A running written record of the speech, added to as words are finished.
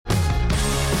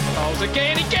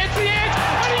McGain, he gets the edge,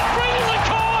 and he's brilliantly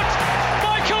caught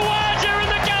by Kounelis in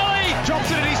the gully. Drops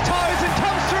it at his toes and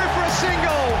comes through for a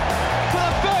single. For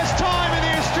the first time in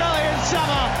the Australian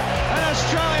summer, an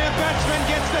Australian batsman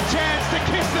gets the chance to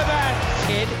kiss the bat.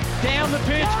 Head down the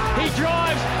pitch, he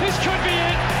drives, this could be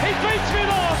it, he beats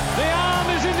Smith off. The arm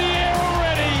is in the air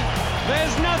already.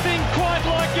 There's nothing quite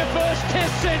like your first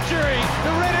Test century.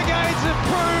 The Renegades have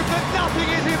proved that nothing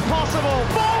is impossible.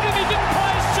 Bowled and he didn't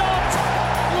play a shot.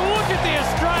 Look at the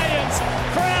Australians,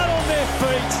 proud on their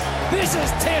feet. This is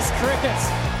Test cricket.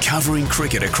 Covering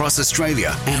cricket across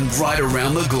Australia and right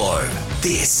around the globe.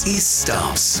 This is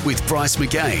Stumps with Bryce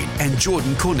McGain and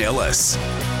Jordan Kounelis.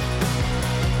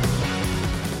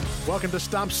 Welcome to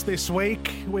Stumps this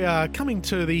week. We are coming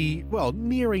to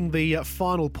nearing the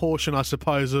final portion, I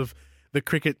suppose, of the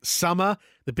cricket summer.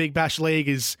 The Big Bash League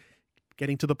is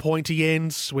getting to the pointy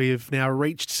ends. We've now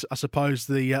reached, I suppose,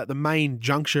 the main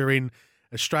juncture in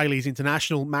Australia's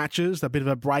international matches. A bit of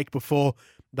a break before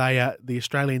the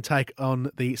Australian take on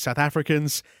the South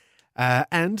Africans.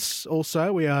 And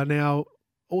also, we are now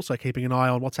also keeping an eye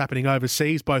on what's happening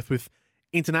overseas, both with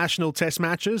international test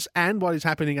matches and what is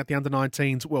happening at the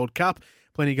Under-19s World Cup.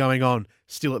 Plenty going on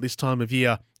still at this time of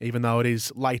year, even though it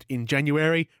is late in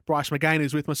January. Bryce McGain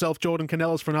is with myself, Jordan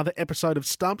Kounelis, for another episode of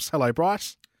Stumps. Hello,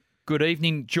 Bryce. Good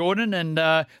evening, Jordan. And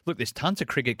look, there's tons of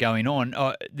cricket going on.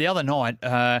 The other night,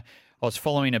 I was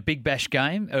following a Big Bash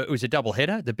game. It was a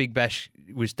double-header. The Big Bash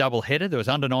was double-header. There was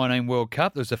Under-19 World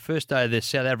Cup. There was the first day of the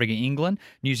South Africa-England.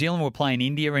 New Zealand were playing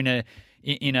India in a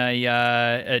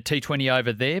T20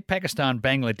 over there. Pakistan,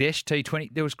 Bangladesh,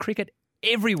 T20. There was cricket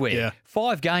everywhere. Yeah.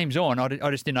 5 games on.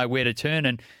 I just didn't know where to turn.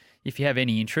 And if you have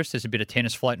any interest, there's a bit of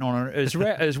tennis floating on as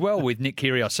well with Nick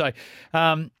Kyrgios. So,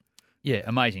 yeah,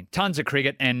 amazing. Tons of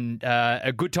cricket and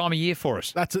a good time of year for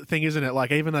us. That's the thing, isn't it?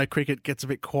 Like, even though cricket gets a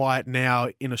bit quiet now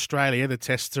in Australia, the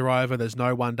tests are over. There's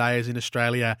no one-dayers in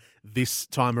Australia this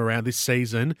time around, this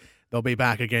season. They'll be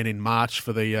back again in March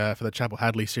for the Chapel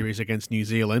Hadley series against New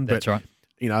Zealand. That's right.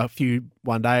 You know, a few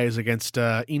one-dayers against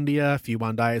India, a few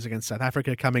one-dayers against South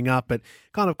Africa coming up, but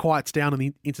kind of quiets down on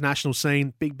the international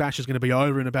scene. Big Bash is going to be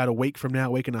over in about a week from now, a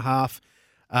week and a half.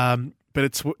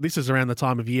 But this is around the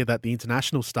time of year that the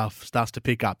international stuff starts to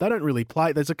pick up. They don't really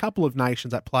play. There's a couple of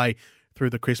nations that play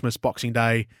through the Christmas, Boxing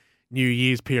Day, New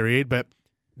Year's period, but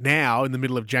now, in the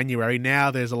middle of January,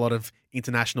 now there's a lot of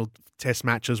international test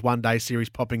matches, one-day series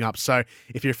popping up. So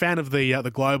if you're a fan of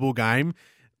the global game,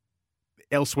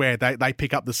 elsewhere, they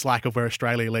pick up the slack of where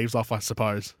Australia leaves off, I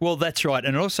suppose. Well, that's right.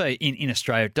 And also in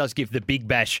Australia, it does give the Big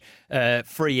Bash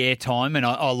free airtime. And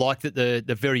I like that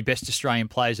the very best Australian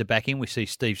players are back in. We see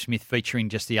Steve Smith featuring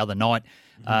just the other night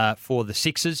for the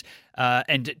Sixers.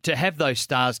 And to have those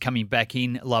stars coming back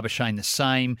in, Labuschagne the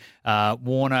same,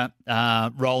 Warner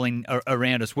rolling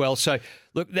around as well. So,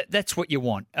 look, that's what you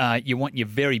want. You want your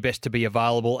very best to be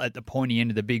available at the pointy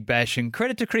end of the Big Bash. And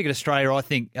credit to Cricket Australia, I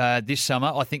think, this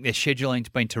summer. I think their scheduling's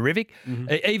been terrific.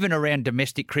 Even around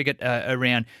domestic cricket,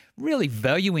 around really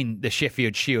valuing the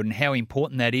Sheffield Shield and how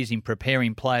important that is in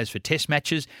preparing players for test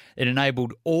matches. It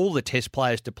enabled all the test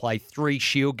players to play 3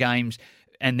 Shield games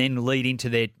and then lead into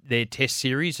their test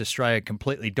series. Australia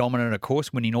completely dominant, of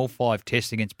course, winning all 5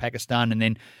 tests against Pakistan and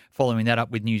then following that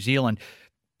up with New Zealand.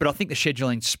 But I think the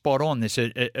scheduling's spot on. There's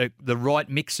the right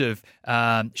mix of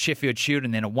Sheffield Shield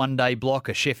and then a one-day block,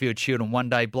 a Sheffield Shield and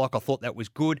one-day block. I thought that was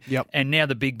good. Yep. And now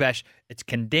the Big Bash, it's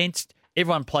condensed.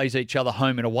 Everyone plays each other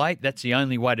home and away. That's the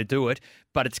only way to do it.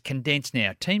 But it's condensed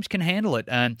now. Teams can handle it.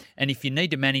 And if you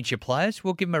need to manage your players,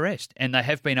 we'll give them a rest. And they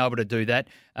have been able to do that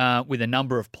with a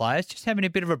number of players, just having a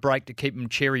bit of a break to keep them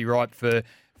cherry ripe for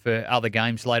other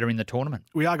games later in the tournament.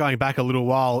 We are going back a little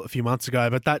while, a few months ago,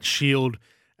 but that Shield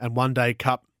and one-day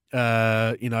cup,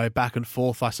 back and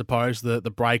forth, I suppose, the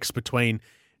breaks between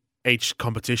each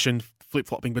competition,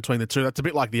 flip-flopping between the two. That's a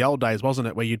bit like the old days, wasn't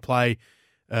it, where you'd play,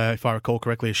 if I recall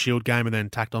correctly, a Shield game and then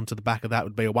tacked onto the back of that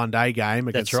would be a one-day game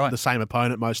against the same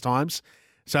opponent most times.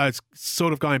 So it's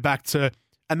sort of going back to,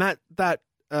 and that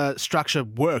structure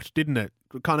worked, didn't it?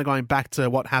 Kind of going back to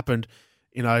what happened,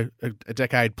 a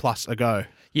decade plus ago.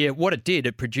 Yeah, what it did,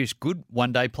 it produced good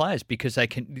one-day players because they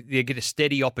get a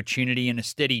steady opportunity and a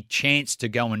steady chance to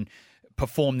go and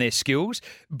perform their skills,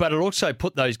 but it also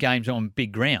put those games on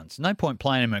big grounds. No point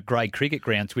playing them at grade cricket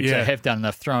grounds, which they have done.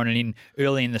 They've thrown it in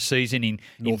early in the season in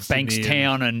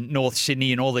Bankstown and North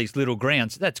Sydney and all these little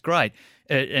grounds. That's great.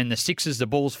 And the Sixers, the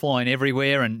ball's flying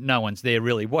everywhere and no one's there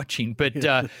really watching. But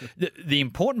the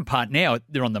important part now,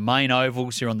 they're on the main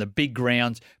ovals, they're on the big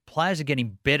grounds. Players are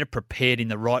getting better prepared in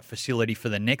the right facility for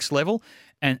the next level.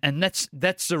 And that's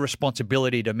the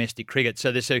responsibility of domestic cricket.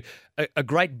 So there's a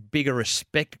great bigger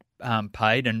respect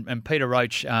paid, and Peter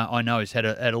Roach, I know, has had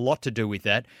a lot to do with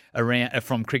that around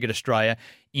from Cricket Australia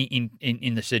in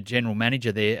the general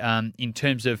manager there, in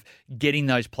terms of getting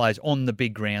those players on the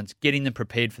big grounds, getting them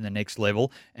prepared for the next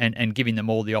level, and giving them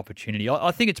all the opportunity.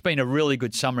 I think it's been a really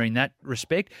good summer in that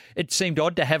respect. It seemed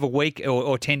odd to have a week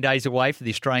or 10 days away for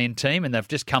the Australian team, and they've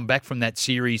just come back from that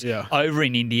series over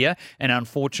in India, and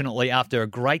unfortunately, after a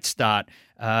great start,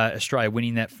 Australia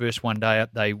winning that first one day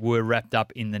up, they were wrapped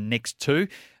up in the next two.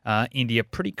 India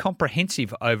pretty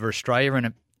comprehensive over Australia, and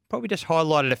it probably just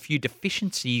highlighted a few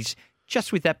deficiencies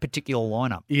just with that particular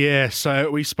lineup. Yeah, so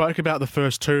we spoke about the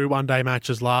first two one-day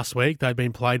matches last week. They'd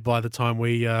been played by the time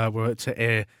we were to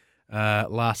air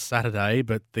last Saturday,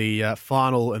 but the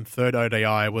final and third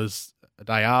ODI was a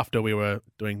day after we were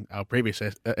doing our previous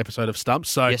episode of Stumps.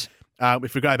 So yes.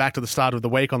 If we go back to the start of the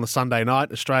week on the Sunday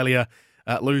night, Australia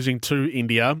losing to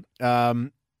India.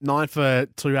 9 for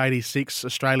 286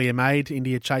 Australia made.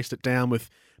 India chased it down with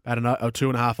about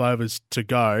 2.5 overs to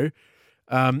go.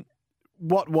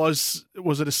 What was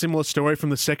it a similar story from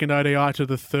the second ODI to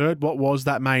the third? What was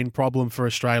that main problem for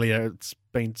Australia? It's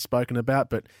been spoken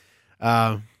about, but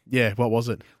what was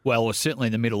it? Well, it was certainly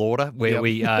the middle order where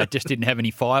we just didn't have any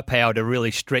firepower to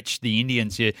really stretch the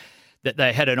Indians here. That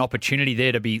they had an opportunity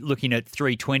there to be looking at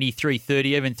 320,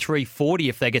 330, even 340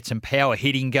 if they get some power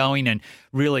hitting going and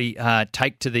really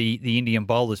take to the Indian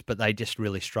bowlers, but they just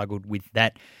really struggled with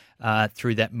that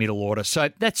through that middle order. So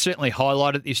that's certainly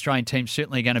highlighted. The Australian team's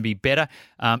certainly going to be better.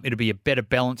 It'll be a better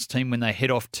balanced team when they head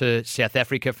off to South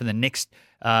Africa for the next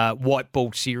white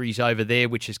ball series over there,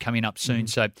 which is coming up soon.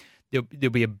 So there'll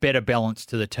be a better balance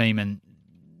to the team, and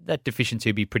that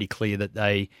deficiency will be pretty clear that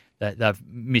they've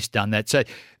misdone that. So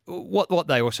what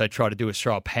they also try to do is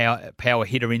throw a power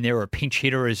hitter in there, or a pinch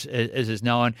hitter as is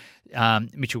known.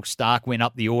 Mitchell Starc went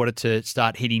up the order to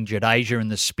start hitting Jadeja in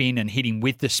the spin and hitting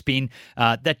with the spin.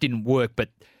 That didn't work, but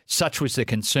such was the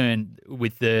concern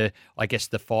with the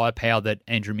firepower that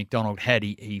Andrew McDonald had.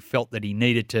 He felt that he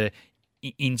needed to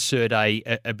insert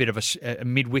a bit of a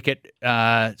mid-wicket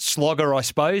slogger, I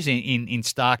suppose, in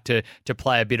Starc to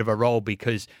play a bit of a role,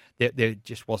 because there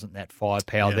just wasn't that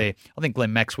firepower there. I think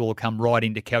Glenn Maxwell will come right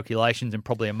into calculations, and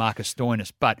probably a Marcus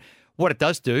Stoinis. But what it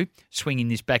does do, swinging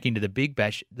this back into the Big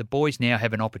Bash, the boys now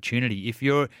have an opportunity. If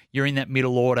you're in that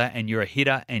middle order and you're a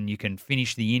hitter and you can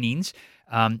finish the innings,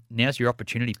 now's your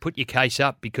opportunity. Put your case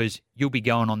up, because you'll be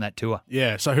going on that tour.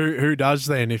 Yeah, so who does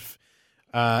then if...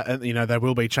 there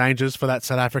will be changes for that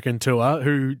South African tour.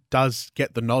 Who does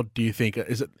get the nod, do you think?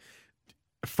 Is it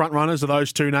front runners of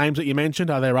those two names that you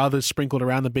mentioned? Are there others sprinkled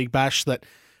around the Big Bash that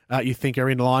you think are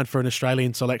in line for an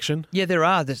Australian selection? Yeah, there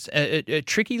are. There's a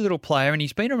tricky little player, and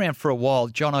he's been around for a while,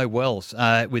 John O'Wells,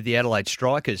 with the Adelaide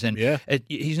Strikers. And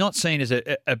he's not seen as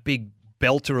a big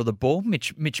belter of the ball.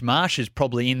 Mitch Marsh is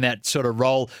probably in that sort of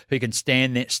role, who can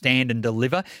stand and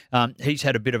deliver. He's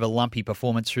had a bit of a lumpy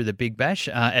performance through the Big Bash,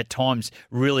 at times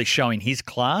really showing his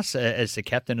class as the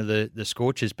captain of the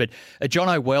Scorchers. But John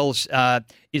O'Wells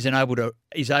is able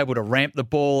to ramp the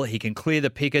ball. He can clear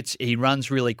the pickets. He runs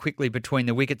really quickly between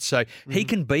the wickets. So he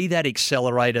can be that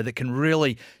accelerator that can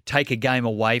really take a game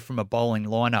away from a bowling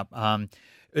lineup.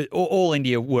 All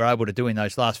India were able to do in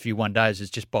those last few one days is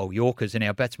just bowl Yorkers, and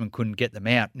our batsmen couldn't get them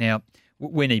out. Now,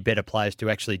 we need better players to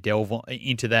actually delve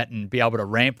into that and be able to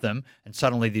ramp them, and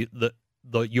suddenly the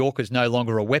Yorker's no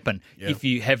longer a weapon if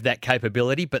you have that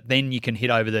capability, but then you can hit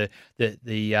over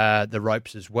the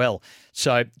ropes as well.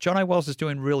 So John O'Wells is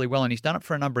doing really well, and he's done it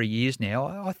for a number of years now.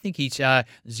 I think he's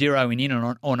zeroing in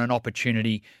on an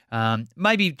opportunity,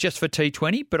 maybe just for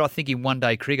T20, but I think in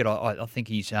one-day cricket, I think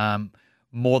he's...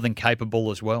 more than capable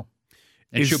as well,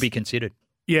 and should be considered.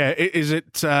 Yeah, is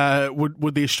it?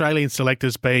 Would the Australian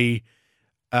selectors be?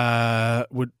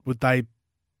 Would they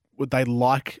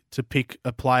like to pick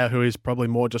a player who is probably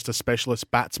more just a specialist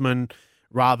batsman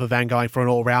rather than going for an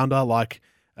all rounder like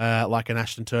an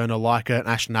Ashton Turner, like an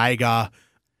Ashton Agar,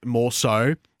 more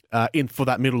so in for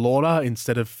that middle order,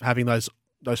 instead of having those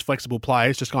flexible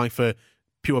players just going for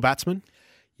pure batsmen?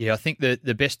 Yeah, I think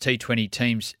the best T20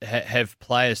 teams have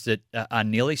players that are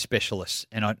nearly specialists,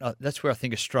 and that's where I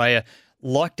think Australia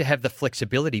like to have the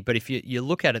flexibility. But if you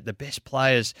look at it, the best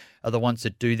players are the ones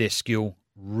that do their skill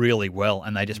really well,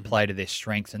 and they just play to their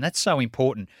strengths, and that's so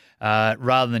important,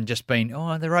 rather than just being,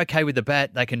 they're okay with the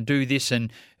bat, they can do this,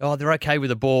 and they're okay with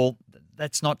the ball,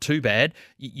 that's not too bad.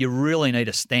 You really need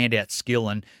a standout skill,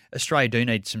 and Australia do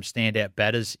need some standout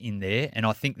batters in there. And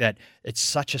I think that it's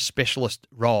such a specialist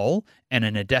role and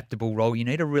an adaptable role. You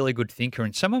need a really good thinker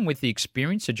and someone with the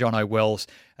experience of John O'Wells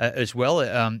as well.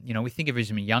 We think of him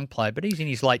as a young player, but he's in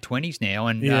his late 20s now.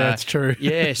 And yeah, that's true.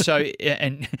 Yeah, so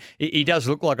and he does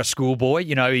look like a schoolboy.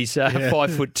 He's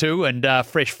 5'2" and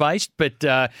fresh faced, but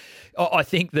I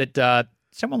think that.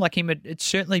 Someone like him, it'd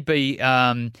certainly be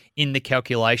in the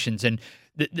calculations. And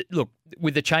look,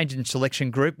 with the change in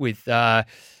selection group with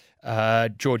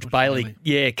George Bailey,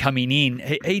 coming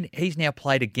in, he's now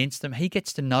played against them. He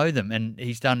gets to know them, and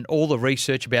he's done all the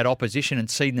research about opposition and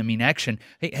seen them in action.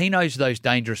 He knows those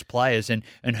dangerous players and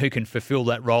who can fulfil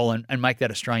that role and make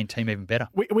that Australian team even better.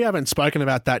 We haven't spoken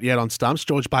about that yet on Stumps.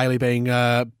 George Bailey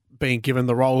being given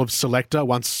the role of selector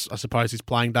once, I suppose, his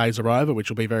playing days are over,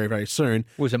 which will be very, very soon.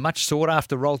 It was a much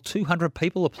sought-after role. 200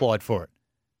 people applied for it.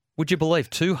 Would you believe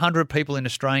 200 people in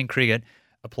Australian cricket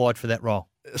applied for that role?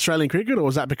 Australian cricket, or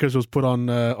was that because it was put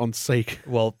on Seek?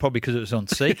 Well, probably because it was on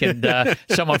Seek, and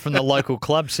someone from the local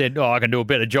club said, I can do a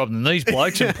better job than these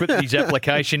blokes, and put his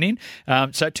application in.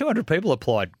 So 200 people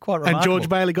applied. Quite remarkable. And George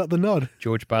Bailey got the nod.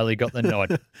 George Bailey got the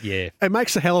nod, yeah. It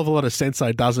makes a hell of a lot of sense,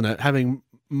 though, doesn't it? Having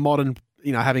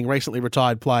having recently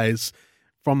retired players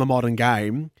from the modern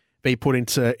game be put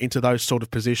into those sort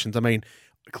of positions. I mean,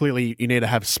 clearly you need to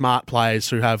have smart players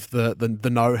who have the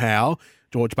know-how.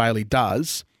 George Bailey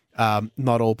does.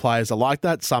 Not all players are like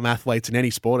that. Some athletes in any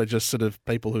sport are just sort of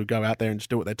people who go out there and just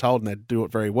do what they're told, and they do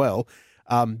it very well.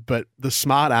 But the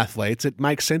smart athletes, it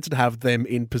makes sense to have them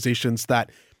in positions that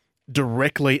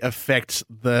directly affect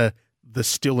the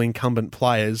still incumbent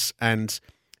players and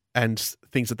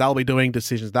things that they'll be doing,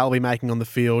 decisions they'll be making on the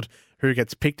field, who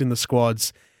gets picked in the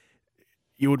squads.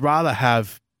 You would rather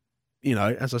have,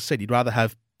 as I said, you'd rather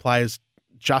have players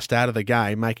just out of the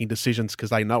game making decisions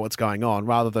because they know what's going on,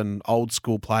 rather than old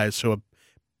school players who are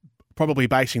probably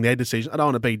basing their decisions. I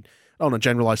don't want to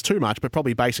generalise too much, but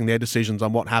probably basing their decisions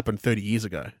on what happened 30 years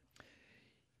ago.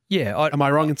 Yeah. Am I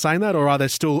wrong in saying that, or are they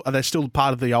still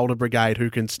part of the older brigade who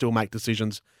can still make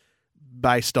decisions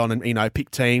based on,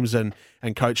 pick teams and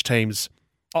coach teams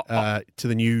to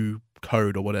the new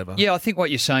code or whatever? Yeah, I think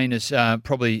what you're saying is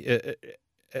probably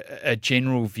a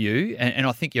general view, and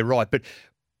I think you're right. But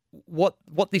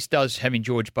what this does, having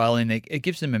George Bailey in there, it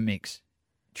gives them a mix.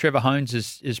 Trevor Hohns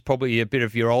is probably a bit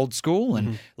of your old school,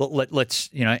 and let's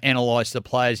analyse the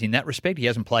players in that respect. He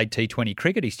hasn't played T20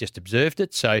 cricket; he's just observed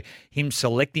it. So him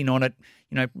selecting on it,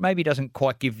 maybe doesn't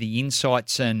quite give the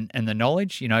insights and the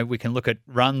knowledge. We can look at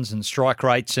runs and strike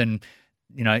rates, and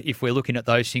if we're looking at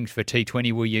those things for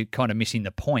T20, well, you're kind of missing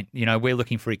the point. We're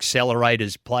looking for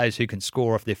accelerators, players who can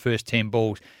score off their first 10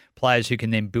 balls, players who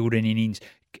can then build an innings.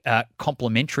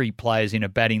 Complementary players in a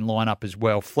batting lineup as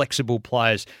well, flexible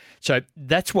players. So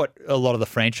that's what a lot of the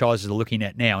franchises are looking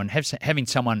at now, and having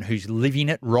someone who's living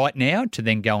it right now to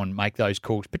then go and make those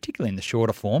calls, particularly in the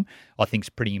shorter form, I think is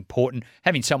pretty important.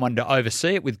 Having someone to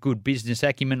oversee it with good business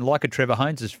acumen like a Trevor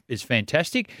Hohns is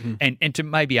fantastic, and to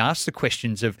maybe ask the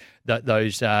questions of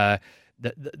those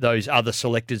other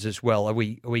selectors as well. Are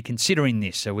we considering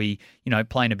this? Are we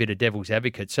playing a bit of devil's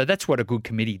advocate? So that's what a good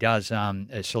committee does,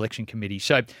 a selection committee.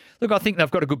 So look, I think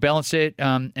they've got a good balance there,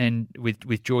 and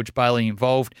with George Bailey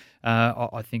involved,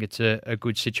 I think it's a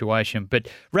good situation. But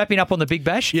wrapping up on the Big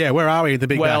Bash. Yeah, where are we in the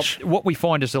Big Bash? Well, what we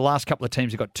find is the last couple of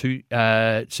teams have got two.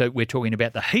 So we're talking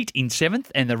about the Heat in 7th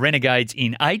and the Renegades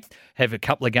in 8th, have a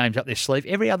couple of games up their sleeve.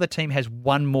 Every other team has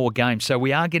one more game. So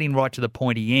we are getting right to the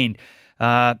pointy end.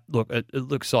 Look, it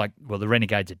looks like, the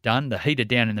Renegades are done. The Heat are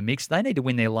down in the mix. They need to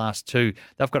win their last two.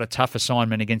 They've got a tough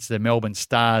assignment against the Melbourne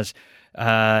Stars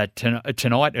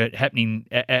tonight, happening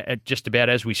at just about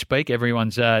as we speak.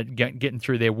 Everyone's getting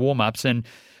through their warm-ups, and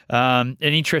an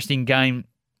interesting game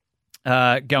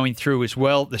going through as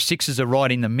well. The Sixers are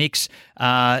right in the mix.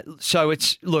 So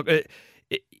it's, look...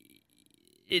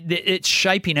 It's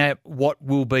shaping out what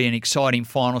will be an exciting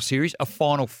final series, a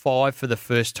final 5 for the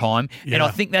first time. Yeah. And I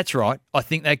think that's right. I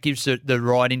think that gives the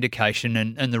right indication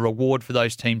and the reward for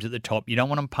those teams at the top. You don't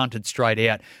want them punted straight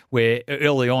out, where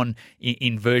early on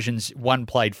in versions, one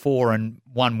played 4 and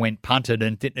one went punted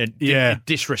and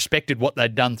disrespected what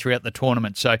they'd done throughout the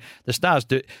tournament. So the Stars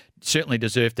certainly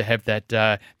deserve to have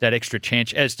that extra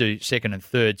chance, as do second and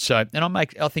third. So, and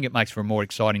I think it makes for a more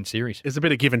exciting series. There's a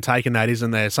bit of give and take in that,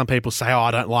 isn't there? Some people say, I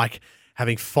don't like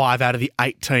having 5 out of the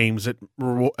 8 teams. It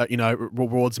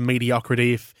rewards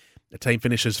mediocrity. If a team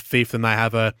finishes 5th and they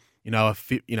have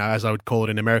as I would call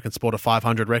it in American sport, a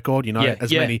 500 record.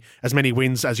 As many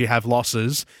wins as you have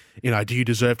losses. Do you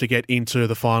deserve to get into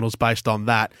the finals based on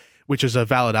that? which is a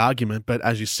valid argument. But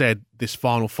as you said, this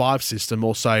Final Five system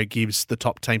also gives the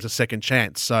top teams a second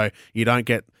chance. So you don't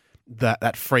get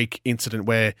that freak incident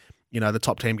where, the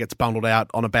top team gets bundled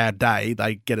out on a bad day.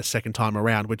 They get a second time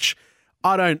around, which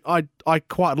I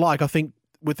quite like. I think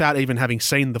without even having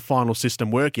seen the final system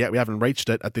work yet, we haven't reached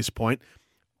it at this point,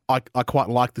 I quite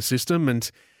like the system. And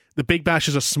the Big Bash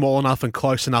is a small enough and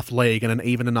close enough league and an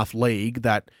even enough league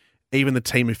that even the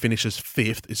team who finishes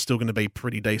fifth is still going to be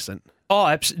pretty decent.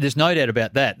 Oh, there's no doubt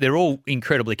about that. They're all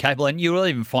incredibly capable, and you'll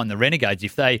even find the Renegades,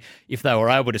 if they were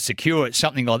able to secure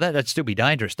something like that, that'd still be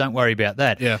dangerous. Don't worry about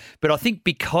that. Yeah. But I think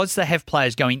because they have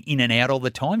players going in and out all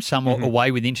the time, some are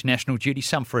away with international duty,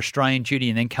 some for Australian duty,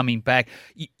 and then coming back,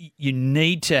 you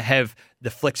need to have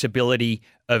the flexibility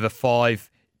of a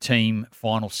 5-team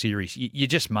final series. You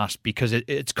just must, because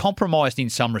it's compromised in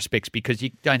some respects because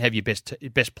you don't have your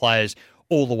best players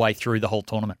all the way through the whole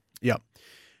tournament. Yep.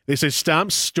 This is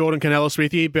Stumps. Jordan Kounelis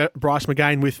with you, Bryce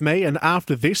McGain with me. And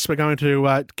after this, we're going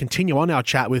to continue on our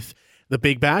chat with the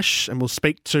Big Bash, and we'll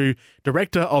speak to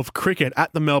Director of Cricket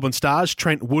at the Melbourne Stars,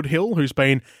 Trent Woodhill, who's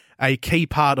been a key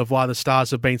part of why the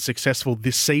Stars have been successful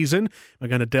this season. We're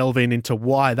going to delve into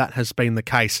why that has been the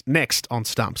case next on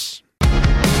Stumps.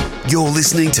 You're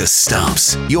listening to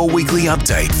Stumps, your weekly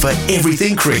update for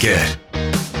everything cricket.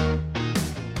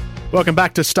 Welcome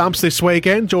back to Stumps this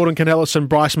weekend. Jordan Kounelis and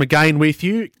Bryce McGain with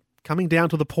you. Coming down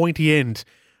to the pointy end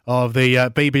of the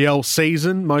BBL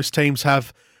season. Most teams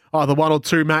have either one or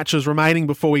two matches remaining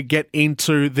before we get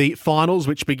into the finals,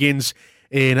 which begins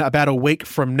in about a week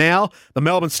from now. The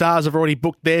Melbourne Stars have already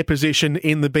booked their position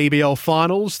in the BBL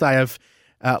finals. They have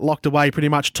locked away pretty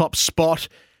much top spot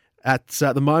at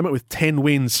the moment with 10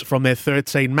 wins from their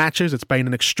 13 matches. It's been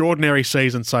an extraordinary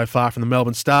season so far from the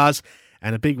Melbourne Stars,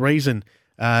 and a big reason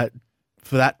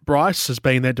for that, Bryce, has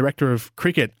been their Director of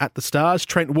Cricket at the Stars,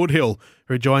 Trent Woodhill,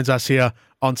 who joins us here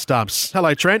on Stumps.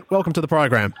 Hello, Trent. Welcome to the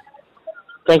program.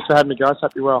 Thanks for having me, guys.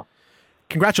 Hope you're well.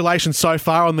 Congratulations so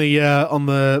far on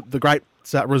the great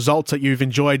results that you've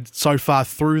enjoyed so far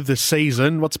through the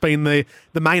season. What's been the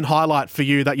main highlight for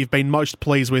you that you've been most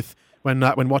pleased with when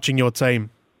watching your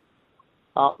team?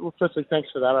 Well, firstly, thanks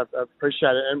for that. I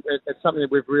appreciate it. And it's something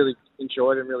that we've really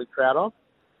enjoyed and really proud of.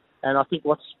 And I think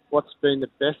what's been the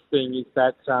best thing is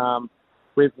that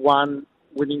we've wanting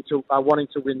to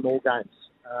win more games.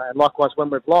 And likewise,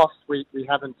 when we've lost, we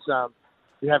haven't kicked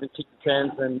the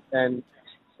cans and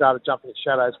started jumping at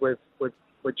shadows. We're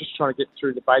just trying to get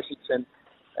through the basics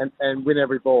and win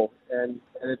every ball. And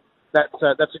that's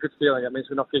a good feeling. That means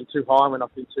we're not getting too high and we're not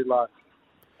getting too low.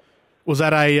 Was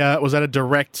that a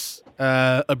direct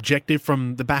objective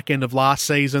from the back end of last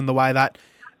season? The way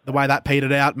that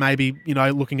petered out, maybe,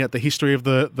 looking at the history of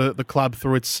the club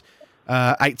through its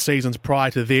 8 seasons prior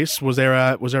to this, was there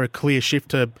a clear shift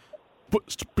to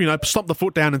stomp the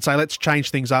foot down and say, let's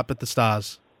change things up at the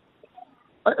Stars?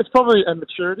 It's probably a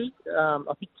maturity.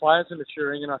 I think players are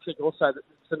maturing, and I think also that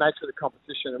it's the nature of the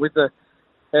competition. With the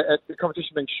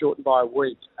competition being shortened by a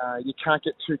week, you can't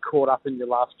get too caught up in your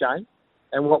last game.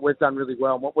 And what we've done really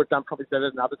well, and what we've done probably better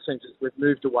than other teams, is we've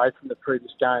moved away from the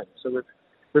previous game. So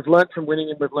we've learnt from winning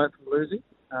and we've learnt from losing,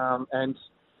 and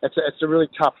it's a really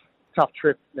tough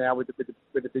trip now with the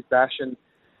Big Bash, and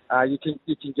you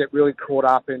can get really caught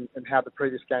up in how the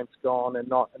previous game's gone and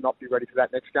not be ready for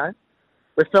that next game.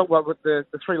 We felt well with the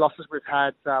 3 losses we've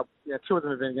had. 2 of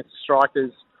them have been against the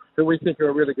Strikers, who we think are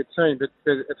a really good team, but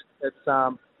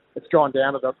it's gone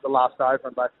down to the last over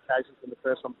on both occasions, and the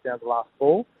first one was down to the last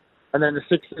ball. And then the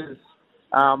Sixers,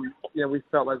 we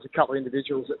felt there was a couple of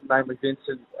individuals, namely Vince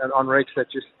and Enrique, that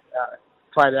just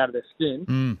played out of their skin.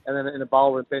 And then in a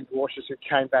bowler with Ben Dwarshus, who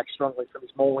came back strongly from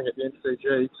his mauling at the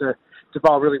MCG to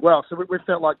bowl really well. So we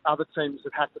felt like other teams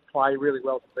have had to play really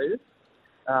well to beat us.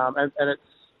 And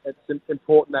it's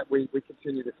important that we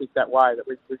continue to think that way, that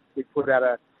we put out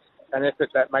an effort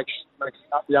that makes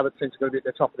the other teams going to be at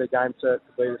the top of their game to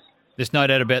beat us. There's no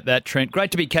doubt about that, Trent.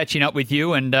 Great to be catching up with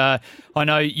you, and I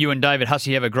know you and David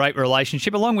Hussey have a great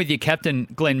relationship, along with your captain,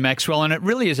 Glenn Maxwell, and it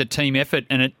really is a team effort,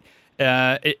 and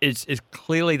it is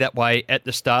clearly that way at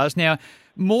the Stars. Now,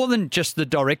 more than just the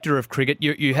director of cricket,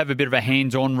 you have a bit of a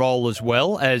hands-on role as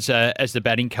well as the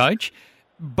batting coach,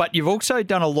 but you've also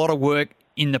done a lot of work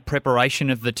in the preparation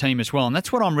of the team as well. And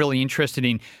that's what I'm really interested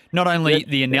in, not only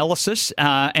the analysis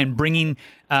and bringing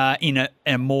in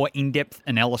a more in-depth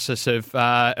analysis of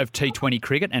T20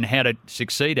 cricket and how to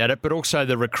succeed at it, but also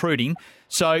the recruiting.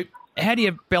 So how do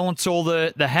you balance all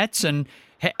the hats, and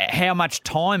how much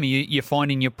time are you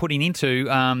finding you're putting into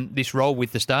this role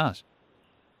with the Stars?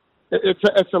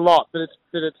 It's a lot, but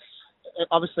it's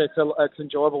obviously it's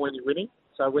enjoyable when you're winning.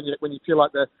 So when you feel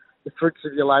like the the fruits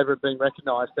of your labour are being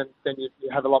recognised, then you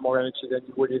have a lot more energy than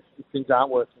you would if things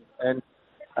aren't working. And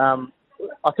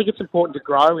I think it's important to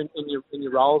grow in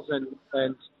your roles. And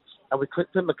with Trent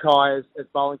Woodhill as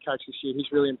bowling coach this year,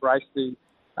 he's really embraced the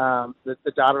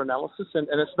data analysis. And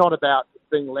it's not about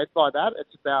being led by that.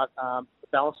 It's about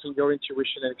balancing your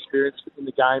intuition and experience in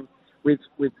the game with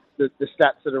the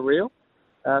stats that are real.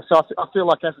 So I feel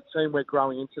like as a team we're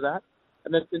growing into that.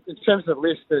 And then in terms of the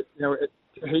list, that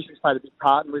cohesion's played a big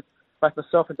part, and with both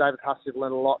myself and David Hussey have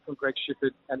learned a lot from Greg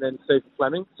Shippard and then Stephen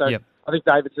Fleming. So yep. I think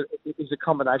David's is a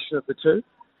combination of the two.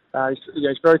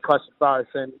 He's very close to both,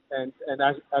 and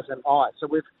as am I. So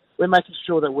we're making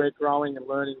sure that we're growing and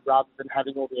learning rather than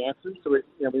having all the answers. So we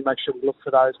make sure we look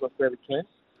for those where we can.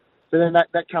 So then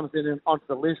that comes in onto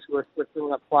the list. We're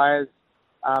filling up players,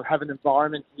 have an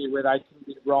environment here where they can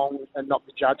be wrong and not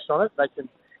be judged on it.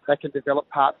 They can develop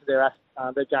parts of their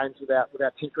games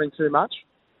without tinkering too much.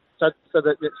 So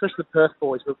that especially the Perth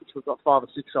boys, which we've got 5 or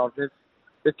 6 of,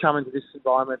 they've come into this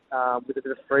environment with a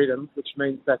bit of freedom, which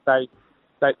means that they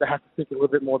have to think a little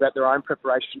bit more about their own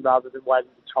preparation rather than waiting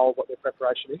to be told what their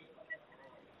preparation is.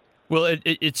 Well,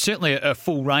 it's certainly a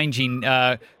full-ranging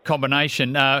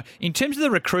combination. In terms of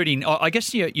the recruiting, I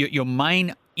guess your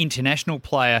main international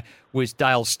player was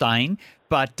Dale Steyn,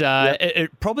 but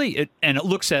it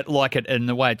looks like it in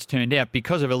the way it's turned out,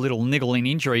 because of a little niggling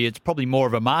injury, it's probably more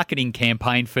of a marketing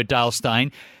campaign for Dale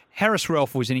Steyn. Harris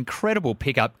Ralph was an incredible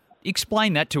pickup.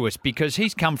 Explain that to us, because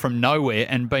he's come from nowhere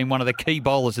and been one of the key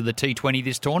bowlers of the T20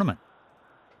 this tournament.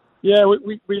 Yeah,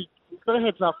 we got a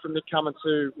heads up from Nick Cummins,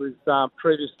 who was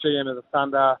previous GM of the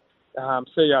Thunder,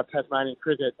 CEO of Tasmanian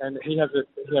Cricket, and he has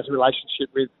a relationship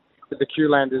with the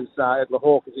Q-Landers at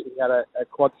Lahore, because he had a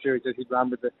quad series that he'd run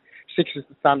with the Sixers,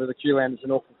 the Thunder, the Q-Landers,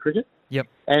 and Auckland Cricket. Yep.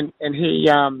 And he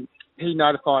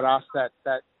notified us that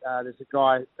there's a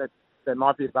guy that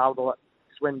might be available.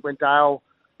 When Dale.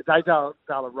 The day Dale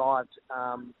arrived,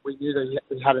 we knew that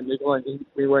he had a niggle, and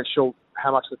we weren't sure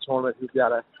how much of the tournament he'd be able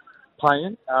to play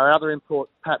in. Our other import,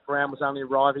 Pat Brown, was only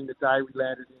arriving the day we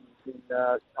landed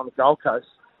on the Gold Coast,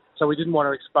 so we didn't want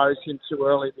to expose him too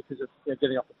early because of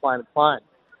getting off the plane and playing.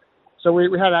 So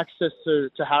we had access to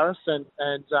Harris, and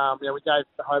we gave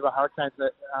the Hobart Hurricanes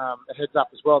a heads up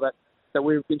as well that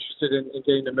we were interested in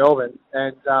getting to Melbourne,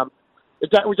 and we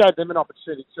gave them an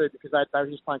opportunity too, because he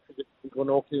was playing cricket in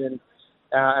Glenorchy, and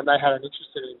they had an interest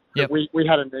in him. Yep. We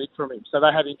had a need from him. So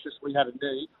they had interest, we had a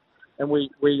need, and we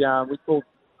pulled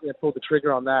the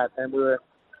trigger on that. And we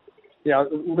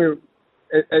were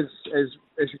as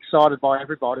excited by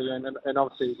everybody, and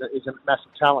obviously he's a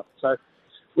massive talent. So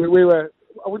we were.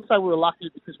 I wouldn't say we were lucky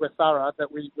because we're thorough, but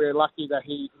we're lucky that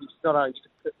he's not only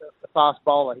a fast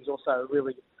bowler, he's also a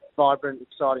really vibrant,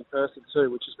 exciting person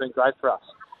too, which has been great for us.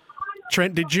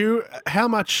 Trent, how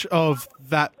much of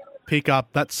that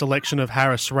pick-up, that selection of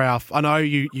Harris Ralph, I know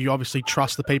you obviously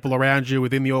trust the people around you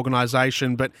within the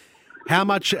organisation, but how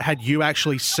much had you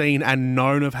actually seen and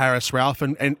known of Harris Ralph,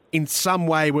 and in some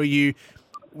way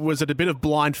was it a bit of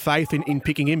blind faith in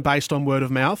picking him based on word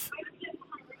of mouth?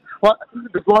 Well,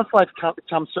 the blind faith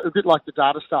comes a bit like the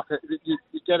data stuff. You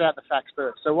get out the facts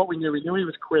first. So what we knew he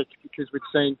was quick, because we'd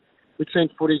seen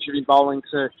footage of him bowling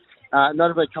to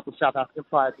notably a couple of South African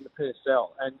players in the PSL,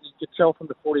 and you could tell from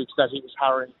the footage that he was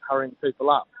hurrying people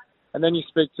up. And then you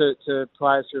speak to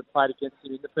players who have played against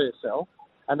him in the PSL,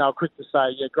 and they were quick to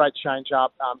say, yeah, great change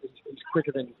up, he's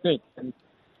quicker than you think. And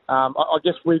I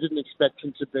guess we didn't expect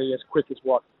him to be as quick as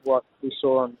what we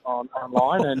saw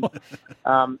online. And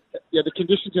the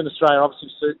conditions in Australia obviously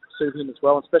suit him as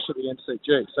well, especially the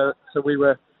MCG. So we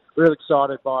were really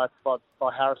excited by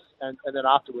Harris, and then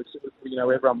afterwards,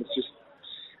 everyone was just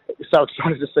so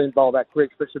excited to see him bowl that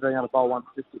quick, especially being able to bowl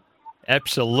 150.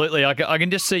 Absolutely. I can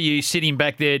just see you sitting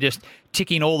back there just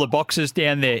ticking all the boxes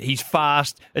down there. He's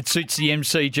fast. It suits the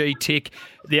MCG tick.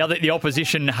 The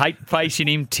opposition hate facing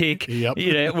him tick. Yep.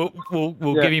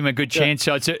 We'll give him a good chance.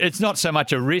 So it's not so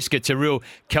much a risk. It's a real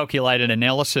calculated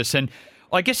analysis. And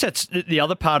I guess that's the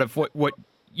other part of what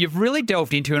you've really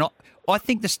delved into. And I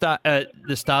think the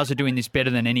Stars are doing this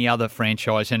better than any other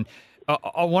franchise. And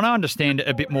I want to understand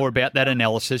a bit more about that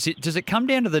analysis. Does it come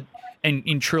down to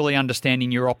in truly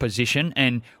understanding your opposition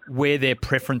and where their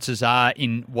preferences are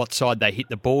in what side they hit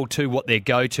the ball to, what their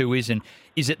go-to is, and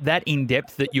is it that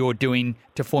in-depth that you're doing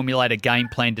to formulate a game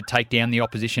plan to take down the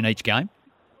opposition each game?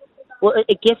 Well,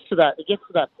 it gets to that. It gets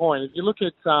to that point. If you look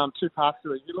at two parts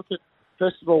of it, you look at,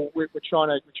 first of all, we're trying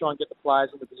to get the players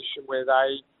in the position where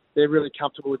they're really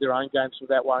comfortable with their own games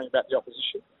without worrying about the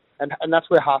opposition. And that's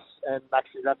where Huss and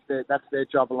Maxie, that's their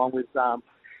job, along with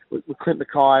Clint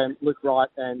Mackay and Luke Wright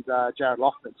and Jared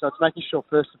Loughman. So it's making sure,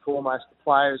 first and foremost, the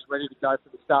player is ready to go for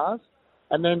the Stars,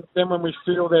 And then when we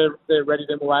feel they're ready,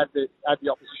 then we'll add the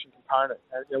opposition component,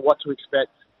 and what to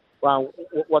expect,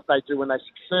 what they do when they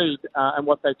succeed, and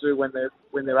what they do when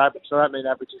they're average. So I don't mean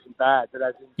average isn't bad, but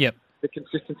as in the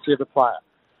consistency of the player.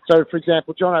 So, for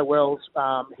example, John O'Wells,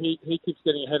 he keeps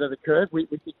getting ahead of the curve. We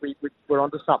think we're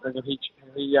onto something, and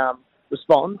he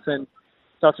responds. And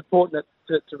so it's important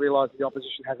to realise the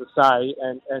opposition has a say,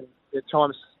 and at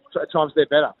times they're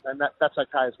better, and that's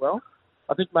okay as well.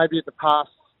 I think maybe in the past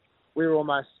we were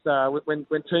almost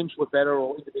when teams were better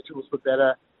or individuals were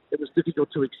better, it was difficult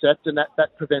to accept, and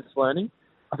that prevents learning.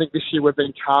 I think this year we've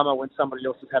been calmer when somebody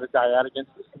else has had a day out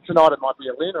against us. And tonight it might be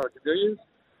a Lynn or a De Villiers.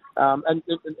 And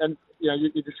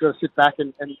you just got to sit back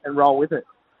and roll with it.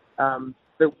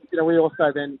 But we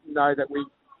also then know that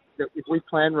if we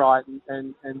plan right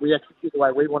and we execute the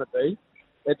way we want to be,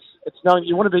 it's knowing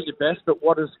you want to be at your best, but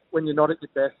when you're not at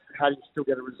your best, how do you still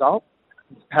get a result?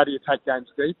 How do you take games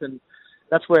deep? And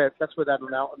that's where that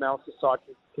analysis side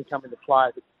can come into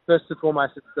play. But first and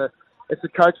foremost, it's the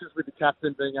coaches with the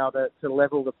captain being able to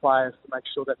level the players to make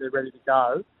sure that they're ready to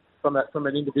go from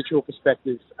an individual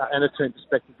perspective and a team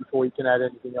perspective before you can add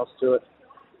anything else to it.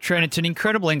 Trent, it's an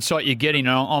incredible insight you're getting,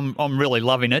 and I'm really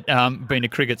loving it. Being a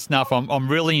cricket snuff, I'm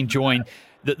really enjoying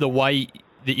the way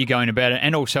that you're going about it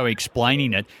and also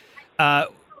explaining it.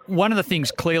 One of the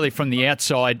things clearly from the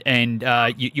outside, and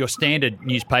your standard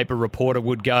newspaper reporter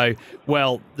would go,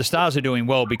 well, the Stars are doing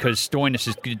well because Stoinis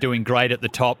is doing great at the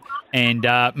top, and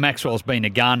Maxwell's been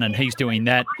a gun and he's doing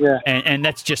that, and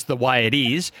that's just the way it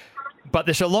is. But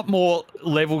there's a lot more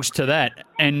levels to that.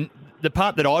 And the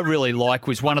part that I really like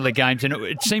was one of the games, and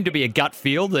it seemed to be a gut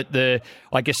feel that the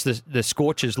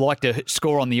Scorchers like to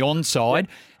score on the onside.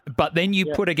 But then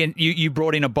you you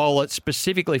brought in a bowler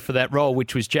specifically for that role,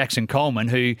 which was Jackson Coleman,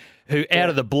 who out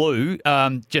of the blue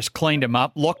just cleaned him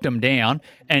up, locked him down,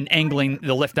 and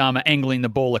the left armour angling the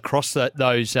ball across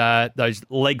those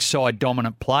leg side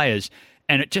dominant players.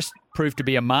 And it just proved to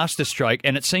be a masterstroke,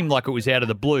 and it seemed like it was out of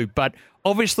the blue. But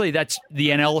obviously that's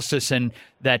the analysis and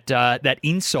that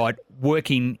insight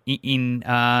working in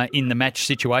the match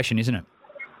situation, isn't it?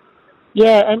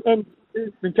 Yeah, and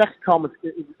Jackson Coleman's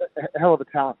a hell of a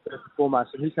talent, first and foremost,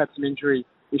 and he's had some injury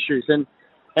issues. And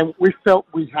we felt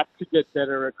we had to get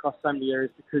better across so many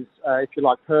areas because, if you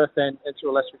like, Perth and to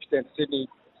a lesser extent Sydney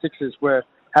Sixers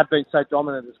have been so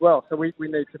dominant as well. So we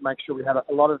need to make sure we have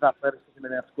a lot of athleticism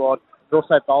in our squad, but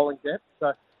also bowling depth.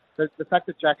 So the fact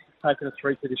that Jackson's taken a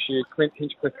three-fer this year, Clint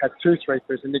Hinchcliffe has 2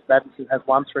 3-fers, and Nick Madison has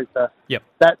 1 3-fer. Yep.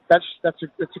 That's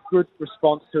a good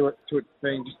response to it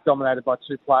being just dominated by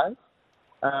 2 players.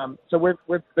 So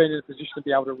we've been in a position to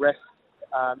be able to rest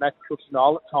Matt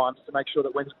Cook-Nile at times to make sure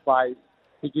that when he plays,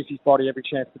 he gives his body every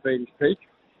chance to beat his peak.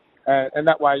 And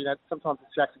that way, sometimes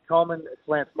it's Jackson Coleman, it's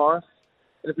Lance Morris.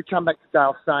 And if we come back to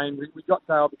Dale Steyn, we got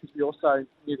Dale because we also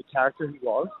knew the character he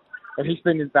was. And he's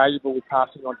been invaluable with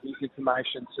passing on his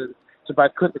information to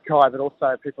both Clint Mackay, but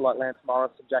also people like Lance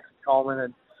Morris and Jackson Coleman,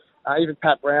 and even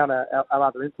Pat Brown, our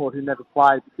other import, who never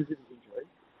played because of his injury.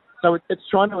 So it's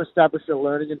trying to establish a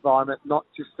learning environment, not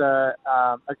just a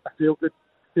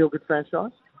feel-good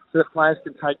franchise, so that players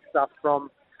can take stuff from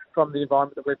the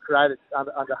environment that we've created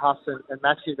under Huss and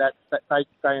Maxi, that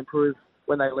they improve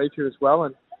when they leave here as well.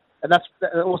 And that's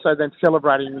also then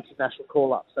celebrating international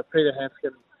call-ups. So Peter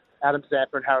Hanscom, Adam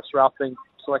Zampa and Harris Ralph being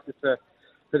selected for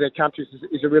their countries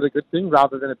is a really good thing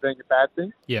rather than it being a bad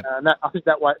thing. Yeah. And I think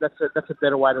that way that's a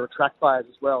better way to attract players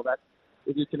as well. That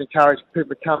if you can encourage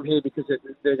people to come here because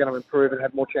they're going to improve and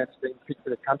have more chance of being picked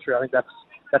for the country, I think that's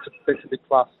a big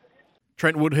plus.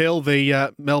 Trent Woodhill,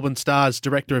 the Melbourne Stars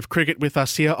Director of Cricket, with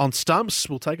us here on Stumps.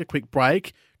 We'll take a quick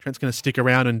break. Trent's going to stick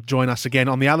around and join us again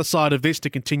on the other side of this to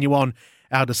continue on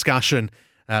our discussion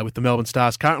with the Melbourne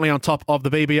Stars currently on top of the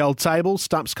BBL table.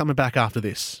 Stumps coming back after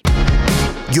this.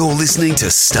 You're listening to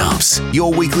Stumps,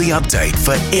 your weekly update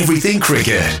for everything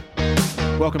cricket.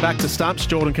 Welcome back to Stumps.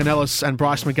 Jordan Kounelis and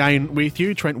Bryce McGain with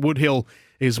you. Trent Woodhill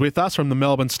is with us from the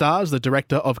Melbourne Stars, the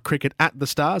Director of Cricket at the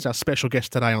Stars, our special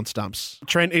guest today on Stumps.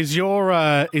 Trent, is your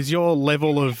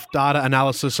level of data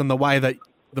analysis and the way that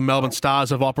the Melbourne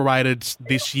Stars have operated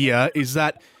this year, is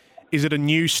it a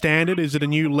new standard? Is it a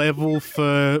new level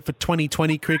for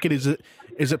 2020 cricket? Has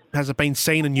it been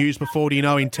seen and used before, do you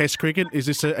know, in Test cricket? Is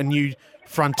this a new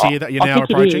frontier that you're now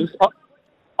approaching?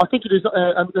 I think it is.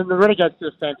 And the Renegades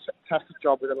did a fantastic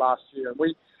job with it last year. And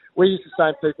we use the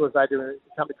same people as they do in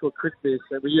a company called CricViz.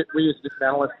 So we use a different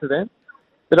analyst to them.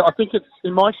 But I think it's,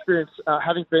 in my experience,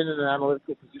 having been in an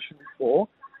analytical position before,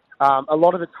 a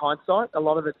lot of it's hindsight. A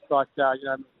lot of it's like,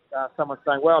 someone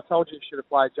saying, well, I told you should have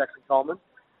played Jackson Coleman,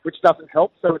 which doesn't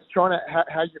help. So it's trying to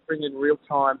how you bring in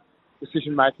real-time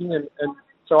decision-making. And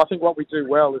so I think what we do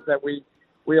well is that we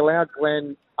we allow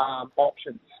Glenn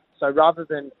options. So rather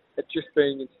than it just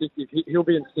being instinctive, he'll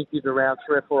be instinctive around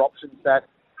 3 or 4 options that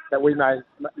we may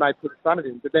put in front of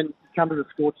him. But then you come to the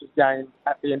Scorchers game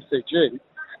at the MCG,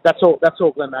 that's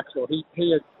all Glenn Maxwell.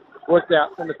 He had worked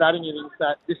out from the batting innings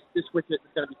that this wicket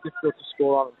is going to be difficult to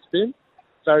score on and spin.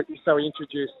 So he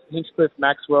introduced Hinchcliffe,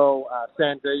 Maxwell,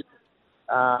 Sandeep,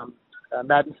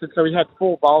 Madison. So he had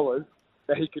 4 bowlers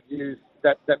that he could use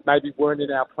that maybe weren't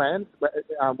in our plans,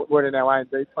 weren't in our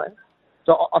A&B plans.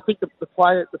 So I think the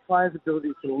players'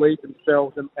 ability to lead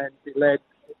themselves and be led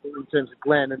in terms of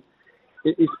Glenn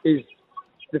is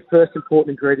the first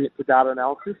important ingredient for data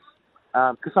analysis.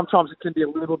 Because sometimes it can be a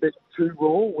little bit too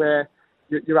raw, where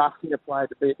you're asking a player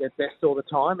to be at their best all the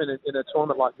time, and in a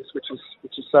tournament like this, which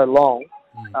is so long,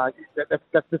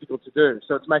 that's difficult to do.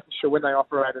 So it's making sure when they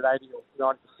operate at 80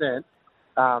 or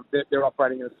 90%, they're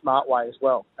operating in a smart way as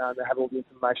well. They have all the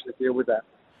information to deal with that.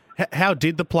 How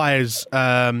did the players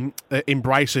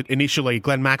embrace it initially?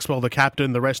 Glenn Maxwell, the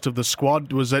captain, the rest of the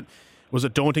squad, was it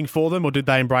daunting for them, or did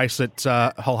they embrace it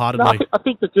wholeheartedly? No, I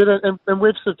think they did it, and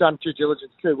we've sort of done due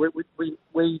diligence too.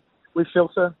 We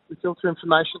filter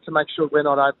information to make sure we're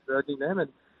not overburdening them,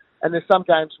 and there's some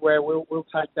games where we'll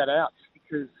take that out just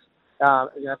because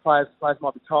players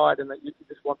might be tired, and that you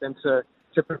just want them to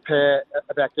prepare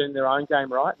about getting their own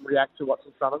game right and react to what's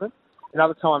in front of them. And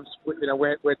other times,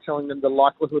 we're telling them the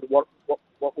likelihood of what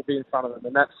will be in front of them,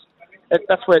 and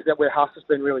that's where Huss has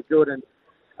been really good. And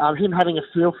him having a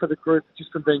feel for the group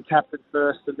just from being captain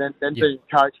first, and then being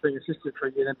coach, being assistant for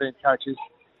a year, then being coach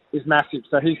is massive.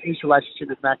 So his relationship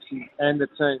with Maxi and the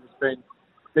team has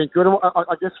been good.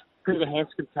 I guess Peter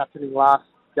Hanscom captaining last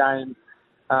game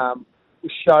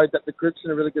showed that the group's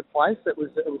in a really good place. It was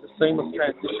a seamless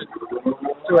transition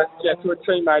to a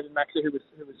teammate in Maxi who was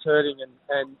hurting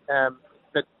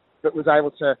but was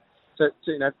able to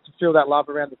feel that love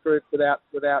around the group without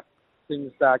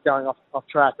things going off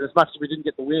track. And as much as we didn't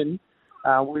get the win,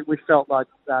 we felt like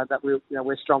that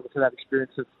we're stronger for that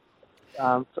experience of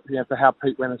for how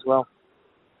Pete went as well.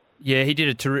 Yeah, he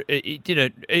did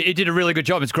a really good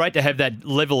job. It's great to have that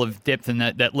level of depth and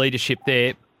that leadership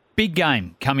there. Big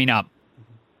game coming up.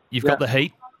 You've got the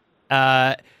Heat.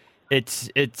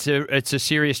 It's a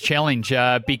serious challenge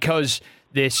because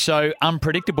they're so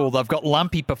unpredictable. They've got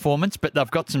lumpy performance, but they've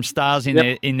got some stars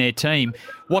in their team.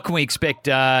 What can we expect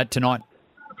tonight?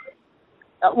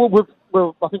 I think we're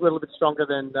a little bit stronger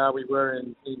than we were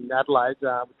in Adelaide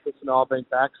with Chris and I being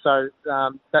back, so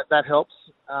that helps.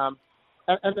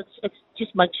 And it's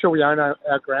just make sure we own our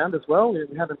ground as well.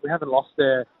 We haven't lost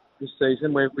there this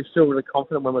season. We feel really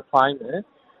confident when we're playing there.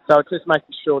 So it's just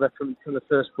making sure that from the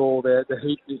first ball, the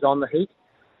heat is on the heat,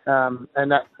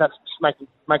 and that's just making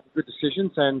good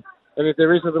decisions. And if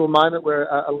there is a little moment where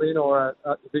a Lynn or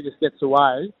a biggest gets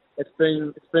away, it's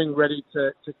being ready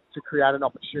to create an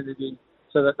opportunity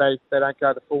so that they don't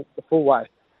go the full way.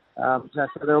 So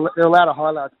they're allowed a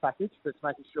high large package, but it's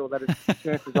making sure that if the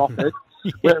chance is offered,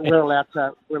 we're allowed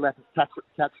to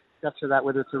capture that,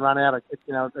 whether it's a run out, an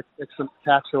excellent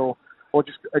catch, or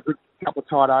just a good couple of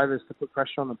tight overs to put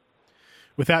pressure on them.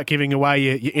 Without giving away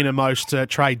your innermost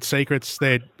trade secrets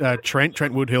there, Trent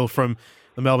Woodhill from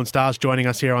the Melbourne Stars joining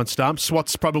us here on Stumps.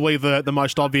 What's probably the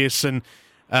most obvious and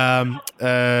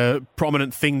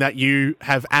prominent thing that you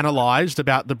have analysed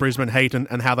about the Brisbane Heat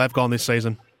and how they've gone this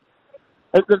season?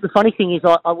 The funny thing is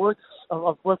I've worked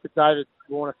with David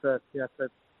Warner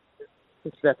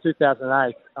since about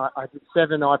 2008. I did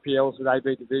 7 IPLs with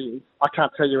AB de Villiers. I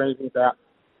can't tell you anything about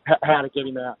how to get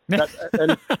him out.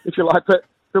 And if you like, but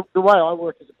the way I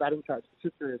work as a batting coach,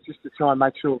 particularly, is just to try and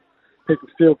make sure people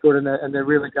feel good and they're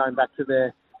really going back to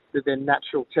their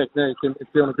natural technique and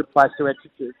feel in a good place to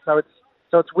execute. So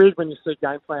it's weird when you see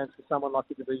game plans for someone like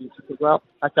de Villiers. You think, well,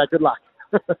 okay, good luck,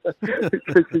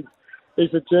 because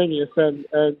he's a genius, and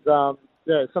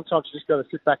sometimes you just got to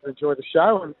sit back and enjoy the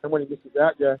show, and when he misses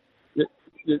out,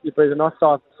 you breathe a nice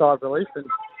sigh of relief and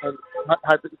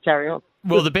hope that you carry on.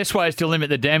 Well, the best way is to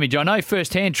limit the damage. I know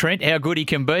firsthand, Trent, how good he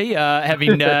can be,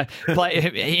 having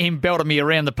him belted me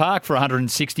around the park for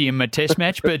 160 in a test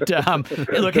match. But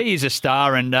look, he is a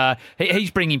star, and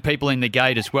he's bringing people in the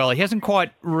gate as well. He hasn't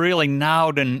quite really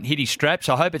nailed and hit his straps.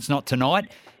 I hope it's not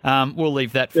tonight. We'll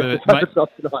leave that for.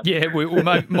 We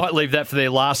might leave that for their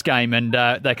last game, and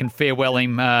they can farewell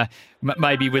him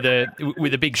maybe with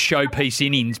a big showpiece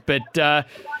innings. But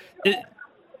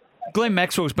Glenn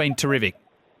Maxwell's been terrific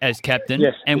as captain,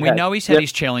 and we know he's had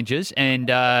his challenges and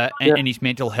his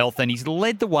mental health, and he's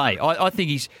led the way. I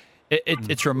think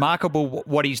it's remarkable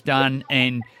what he's done,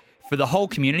 and for the whole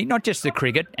community, not just the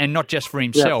cricket and not just for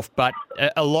himself, but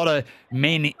a lot of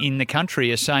men in the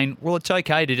country are saying, well, it's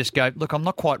okay to just go, look, I'm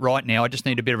not quite right now. I just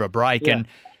need a bit of a break. And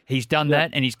he's done that,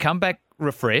 and he's come back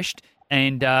refreshed.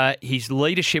 And his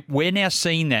leadership, we're now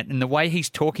seeing that, and the way he's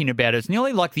talking about it, it's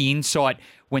nearly like the insight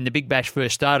when the Big Bash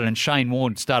first started and Shane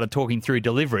Warne started talking through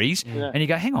deliveries, and you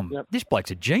go, hang on, this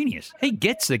bloke's a genius. He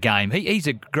gets the game. He's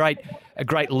a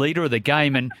great leader of the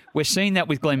game, and we're seeing that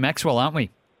with Glenn Maxwell, aren't we?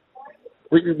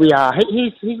 We are.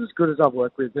 He's as good as I've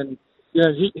worked with, and you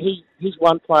know he's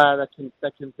one player that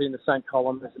can be in the same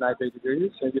column as an AB de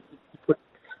Villiers. So you put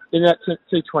in that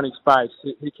T20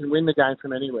 space, he can win the game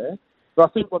from anywhere. But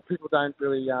I think what people don't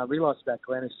really realise about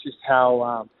Glenn is just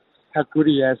how good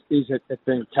he is at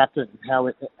being captain. How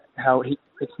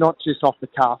it's not just off the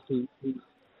cuff. He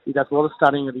does a lot of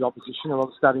studying of the opposition, a lot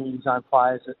of studying of his own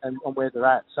players and on where they're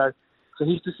at. So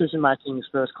his decision making is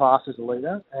first class as a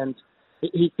leader, and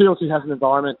he feels he has an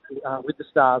environment with the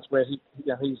Stars where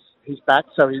he's back,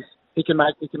 so he can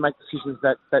make decisions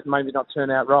that maybe not turn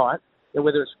out right,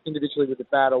 whether it's individually with the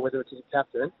bat or whether it's as a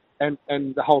captain,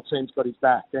 and the whole team's got his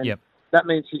back. And that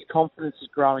means his confidence is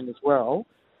growing as well,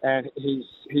 and he's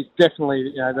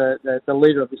definitely the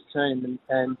leader of this team,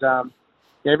 and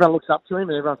everyone looks up to him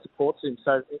and everyone supports him.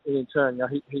 So in turn,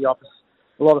 he offers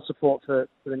a lot of support for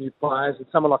the new players, and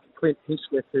someone like Clint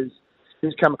Hinchcliffe, who's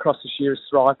come across this year, has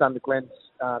thrived under Glenn's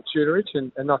tutorage,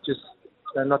 and not just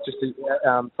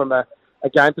from a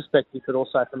game perspective, but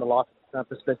also from a life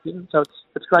perspective. So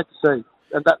it's great to see,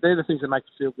 and they're the things that make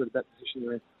you feel good about the position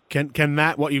you're in. Can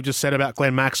that, what you've just said about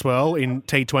Glenn Maxwell in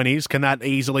T20s, can that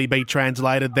easily be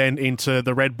translated then into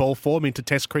the red ball form, into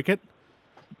Test cricket?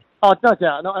 Oh, no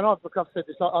doubt. And I've said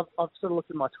this. I've sort of looked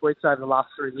at my tweets over the last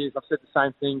 3 years. I've said the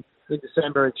same thing in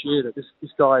December each year, that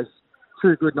this guy's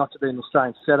too good not to be in the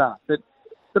Australian setup. But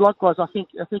likewise, I think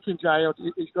in JL,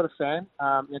 he's got a fan.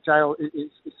 JL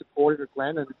is supportive of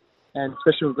Glenn, and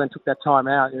especially when Glenn took that time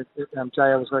out,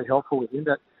 JL was very helpful with him.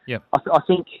 But I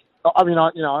think. I've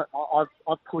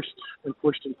pushed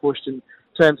in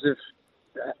terms of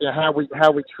how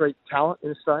we treat talent in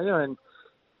Australia, and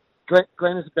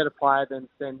Glenn is a better player than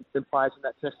players in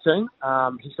that Test team.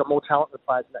 He's got more talent than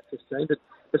players in that Test team,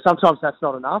 but sometimes that's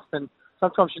not enough, and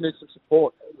sometimes you need some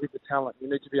support with the talent. You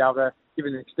need to be able to give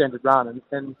it an extended run,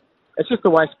 and it's just the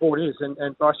way sport is.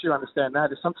 And Bryce, you understand that.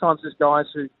 Sometimes there's guys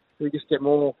who just get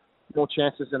more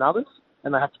chances than others,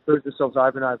 and they have to prove themselves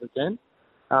over and over again.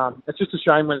 It's just a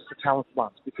shame when it's the talented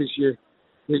ones, because you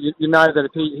know that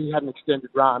if he had an extended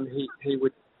run, he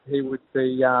would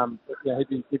be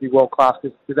he'd be world class,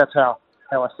 because that's how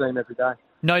I see him every day.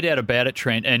 No doubt about it,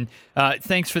 Trent, and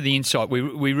thanks for the insight.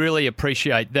 We really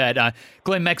appreciate that.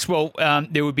 Glenn Maxwell,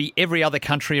 there would be every other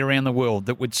country around the world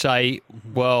that would say,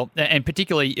 well, and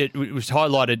particularly it was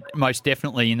highlighted most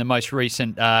definitely in the most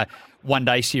recent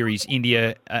one-day series,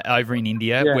 India over in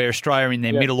India, where Australia in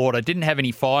their middle order didn't have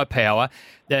any firepower.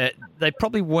 They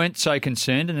probably weren't so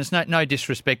concerned, and there's no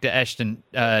disrespect to Ashton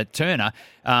Turner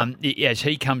as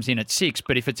he comes in at 6.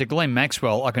 But if it's a Glenn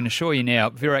Maxwell, I can assure you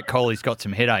now, Virat Kohli's got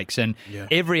some headaches, and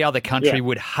every other country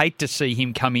would hate to see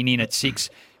him coming in at 6,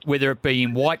 whether it be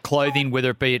in white clothing, whether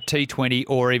it be at T20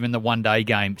 or even the one-day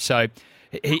game. So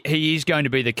he is going to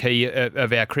be the key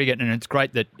of our cricket, and it's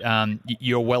great that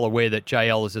you're well aware that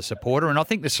JL is a supporter. And I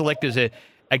think the selectors are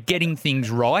getting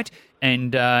things right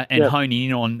and honing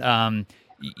in on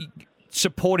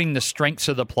supporting the strengths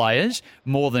of the players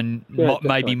more than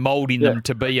maybe moulding them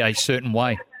to be a certain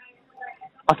way.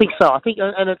 I think so. I think,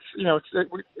 and it's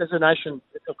as a nation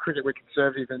of cricket, we're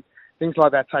conservative, and things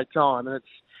like that take time.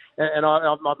 And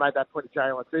I've made that point to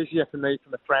JL. It's easier for me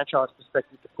from a franchise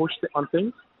perspective to push on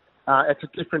things. It's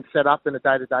a different setup than a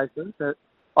day-to-day thing. But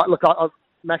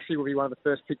Maxie will be one of the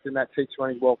first picked in that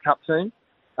T20 World Cup team,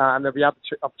 and there'll be other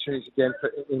opportunities again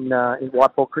in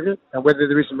white ball cricket. And whether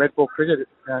there is in red ball cricket,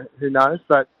 who knows?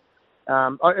 But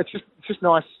it's just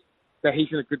nice that he's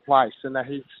in a good place, and that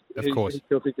he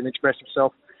feels he can express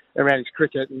himself around his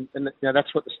cricket, and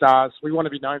that's what the Stars we want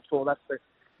to be known for. That's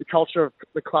the culture of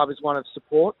the club is one of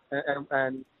support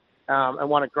and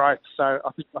one of growth. So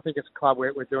I think it's a club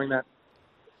where we're doing that.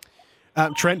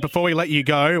 Trent, before we let you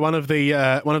go, one of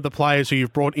the players who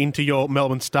you've brought into your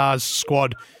Melbourne Stars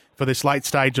squad for this late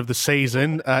stage of the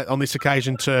season, on this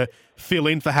occasion to fill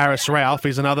in for Haris Rauf,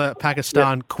 is another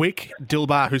Pakistan quick,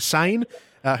 Dilbar Hussain,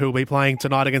 who will be playing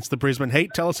tonight against the Brisbane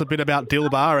Heat. Tell us a bit about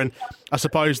Dilbar, and I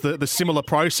suppose the similar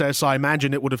process I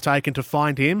imagine it would have taken to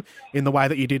find him in the way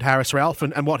that you did Haris Rauf,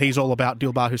 and what he's all about,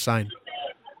 Dilbar Hussain.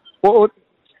 Well,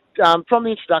 from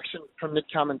the introduction from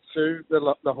Nick Cummins to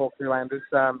the Hawke Newlanders,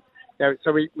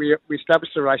 so we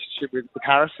established a relationship with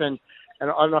Harris, and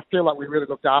I feel like we really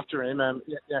looked after him.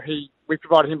 We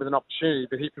provided him with an opportunity,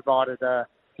 but he provided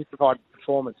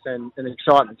performance and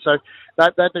excitement. So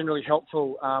they've been really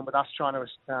helpful with us trying to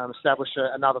establish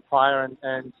another player,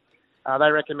 and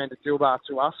they recommended Dilbar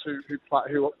to us,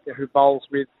 who bowls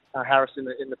with Harris in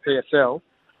the PSL.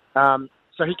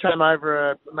 So he came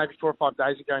over maybe 4 or 5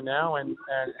 days ago now, and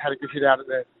had a good hit out at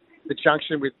the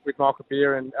junction with Michael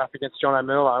Beer and up against John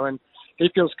O'Merlo, and he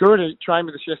feels good. He trained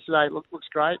with us yesterday. Looks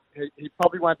great. He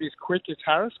probably won't be as quick as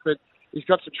Harris, but he's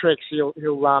got some tricks. His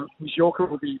Yorker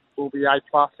will be A+,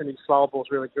 and his slower ball's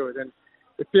really good. And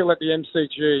we feel that the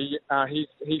MCG,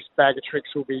 his bag of tricks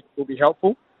will be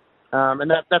helpful.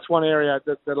 And that's one area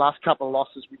that the last couple of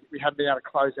losses we haven't been able to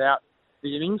close out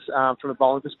the innings from a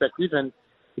bowling perspective, and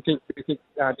we think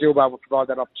Dilbar will provide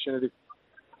that opportunity.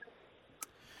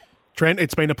 Trent,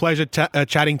 it's been a pleasure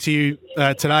chatting to you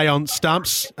today on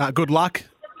Stumps. Good luck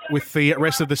with the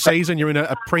rest of the season. You're in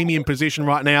a premium position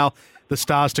right now, the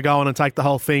Stars, to go on and take the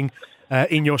whole thing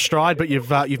in your stride, but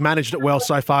you've managed it well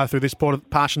so far through this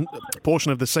portion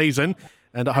of the season,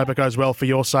 and I hope it goes well for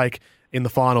your sake in the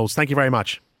finals. Thank you very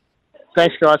much.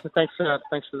 Thanks, guys, and thanks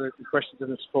for the questions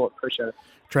and the support. Appreciate it.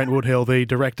 Trent Woodhill, the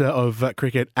Director of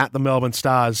Cricket at the Melbourne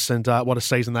Stars, and what a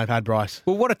season they've had, Bryce.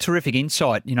 Well, what a terrific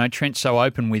insight. Trent's so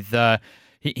open with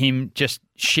him just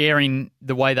sharing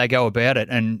the way they go about it.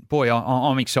 And, boy,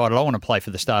 I'm excited. I want to play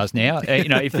for the Stars now.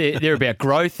 If they're about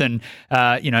growth and,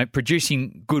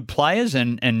 producing good players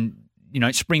and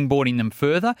springboarding them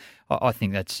further, I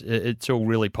think it's all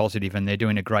really positive, and they're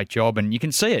doing a great job. And you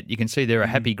can see it. You can see they're a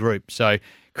happy group. So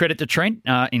credit to Trent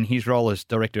in his role as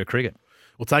Director of Cricket.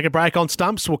 We'll take a break on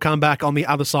Stumps. We'll come back on the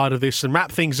other side of this and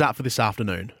wrap things up for this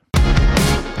afternoon.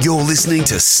 You're listening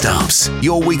to Stumps,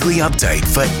 your weekly update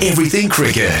for everything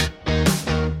cricket.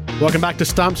 Welcome back to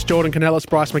Stumps. Jordan Kounelis,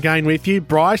 Bryce McGain with you.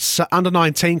 Bryce,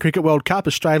 Under-19 Cricket World Cup.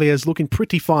 Australia's looking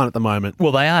pretty fine at the moment.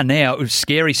 Well, they are now. It was a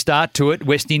scary start to it.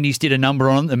 West Indies did a number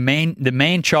on the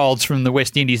man-childs from the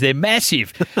West Indies. They're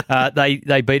massive.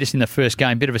 They beat us in the first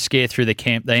game. Bit of a scare through the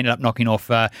camp. They ended up knocking off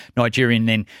Nigeria and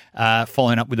then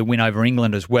following up with a win over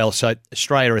England as well. So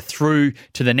Australia are through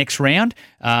to the next round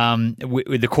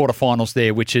with the quarterfinals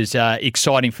there, which is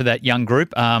exciting for that young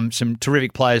group. Some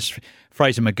terrific players,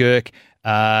 Fraser McGurk,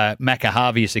 Macca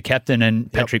Harvey is the captain,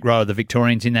 and Patrick Rowe are the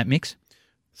Victorians in that mix.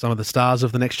 Some of the stars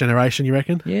of the next generation, you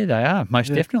reckon? Yeah, they are,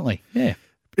 most definitely. Yeah.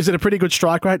 Is it a pretty good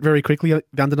strike rate very quickly,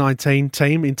 the Under-19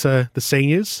 team into the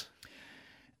seniors?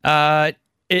 It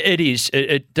is.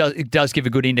 It does give a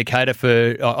good indicator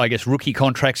for, I guess, rookie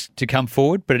contracts to come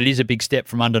forward, but it is a big step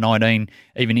from under-19,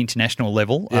 even international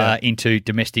level, into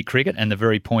domestic cricket and the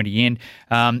very pointy end.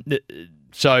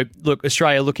 So, look,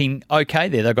 Australia looking okay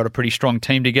there. They've got a pretty strong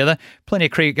team together. Plenty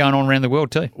of cricket going on around the world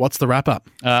too. What's the wrap-up?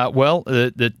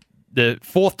 The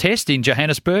fourth test in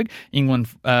Johannesburg, England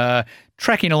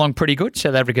tracking along pretty good.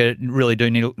 South Africa really do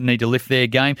need to lift their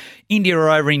game. India are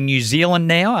over in New Zealand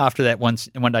now after that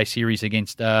one-day series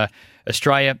against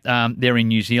Australia. They're in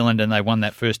New Zealand and they won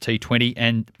that first T20.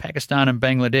 And Pakistan and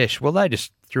Bangladesh, well, they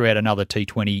just threw out another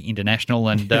T20 international,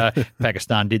 and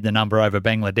Pakistan did the number over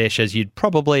Bangladesh, as you'd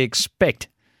probably expect.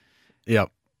 Yep.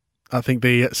 I think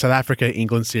the South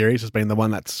Africa-England series has been the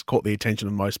one that's caught the attention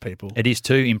of most people. It is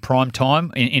too, in prime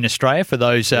time in Australia for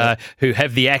those who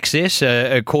have the access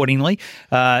accordingly.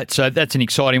 So that's an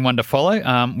exciting one to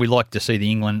follow. We like to see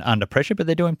the England under pressure, but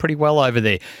they're doing pretty well over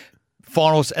there.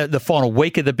 Finals, the final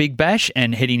week of the Big Bash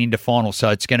and heading into finals. So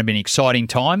it's going to be an exciting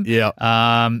time. Yeah.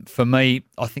 For me,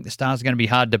 I think the Stars are going to be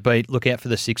hard to beat. Look out for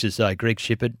the Sixers, though. Greg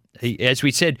Shipperd, as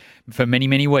we said for many,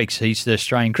 many weeks, he's the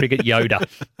Australian cricket Yoda.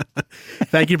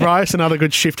 Thank you, Bryce. Another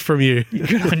good shift from you.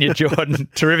 Good on you, Jordan.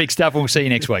 Terrific stuff. We'll see you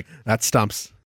next week. That's Stumps.